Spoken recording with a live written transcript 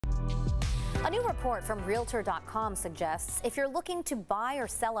new report from Realtor.com suggests if you're looking to buy or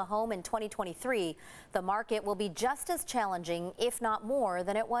sell a home in 2023, the market will be just as challenging, if not more,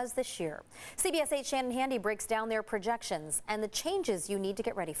 than it was this year. CBS 8's Shannon Handy breaks down their projections and the changes you need to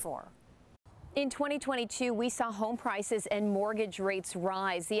get ready for. In 2022, we saw home prices and mortgage rates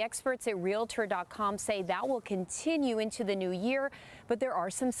rise. The experts at Realtor.com say that will continue into the new year, but there are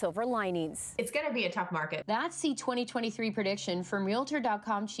some silver linings. It's going to be a tough market. That's the 2023 prediction from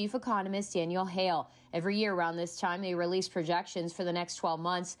Realtor.com chief economist Daniel Hale. Every year around this time, they release projections for the next 12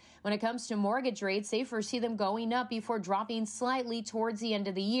 months. When it comes to mortgage rates, they foresee them going up before dropping slightly towards the end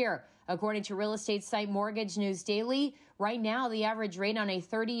of the year. According to real estate site Mortgage News Daily, right now the average rate on a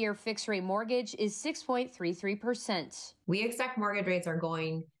 30-year fixed-rate mortgage is 6.33%. We expect mortgage rates are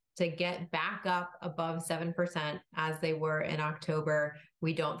going to get back up above 7% as they were in October.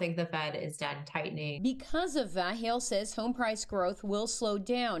 We don't think the Fed is done tightening. Because of that, Hale says home price growth will slow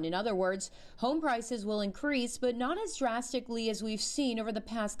down. In other words, home prices will increase, but not as drastically as we've seen over the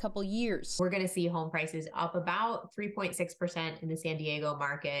past couple years. We're going to see home prices up about 3.6% in the San Diego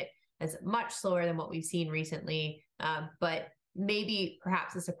market. That's much slower than what we've seen recently, but maybe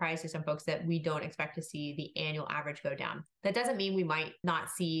perhaps a surprise to some folks that we don't expect to see the annual average go down. That doesn't mean we might not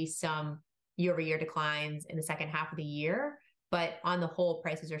see some year-over-year declines in the second half of the year, but on the whole,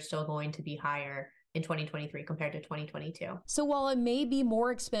 prices are still going to be higher in 2023 compared to 2022. So while it may be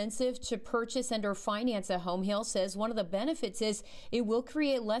more expensive to purchase and or finance a home, Hale says one of the benefits is it will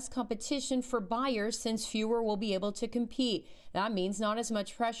create less competition for buyers since fewer will be able to compete. That means not as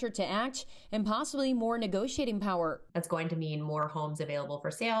much pressure to act and possibly more negotiating power. That's going to mean more homes available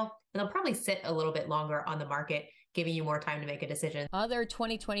for sale, and they'll probably sit a little bit longer on the market, giving you more time to make a decision. Other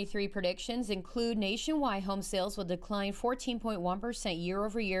 2023 predictions include nationwide home sales will decline 14.1% year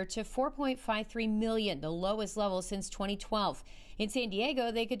over year to 4.53 million, the lowest level since 2012. In San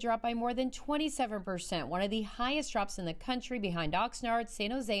Diego, they could drop by more than 27%, one of the highest drops in the country behind Oxnard,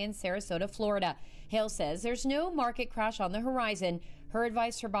 San Jose, and Sarasota, Florida. Hale says there's no market crash on the horizon. Her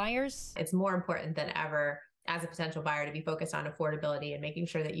advice for buyers? It's more important than ever as a potential buyer to be focused on affordability and making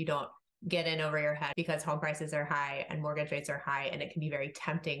sure that you don't get in over your head because home prices are high and mortgage rates are high, and it can be very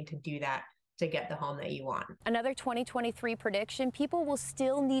tempting to do that to get the home that you want. Another 2023 prediction, people will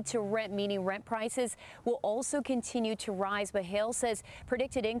still need to rent, meaning rent prices will also continue to rise. But Hale says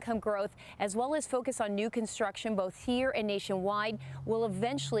predicted income growth, as well as focus on new construction both here and nationwide, will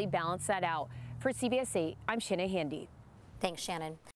eventually balance that out. For CBS 8, I'm Shannon Handy. Thanks, Shannon.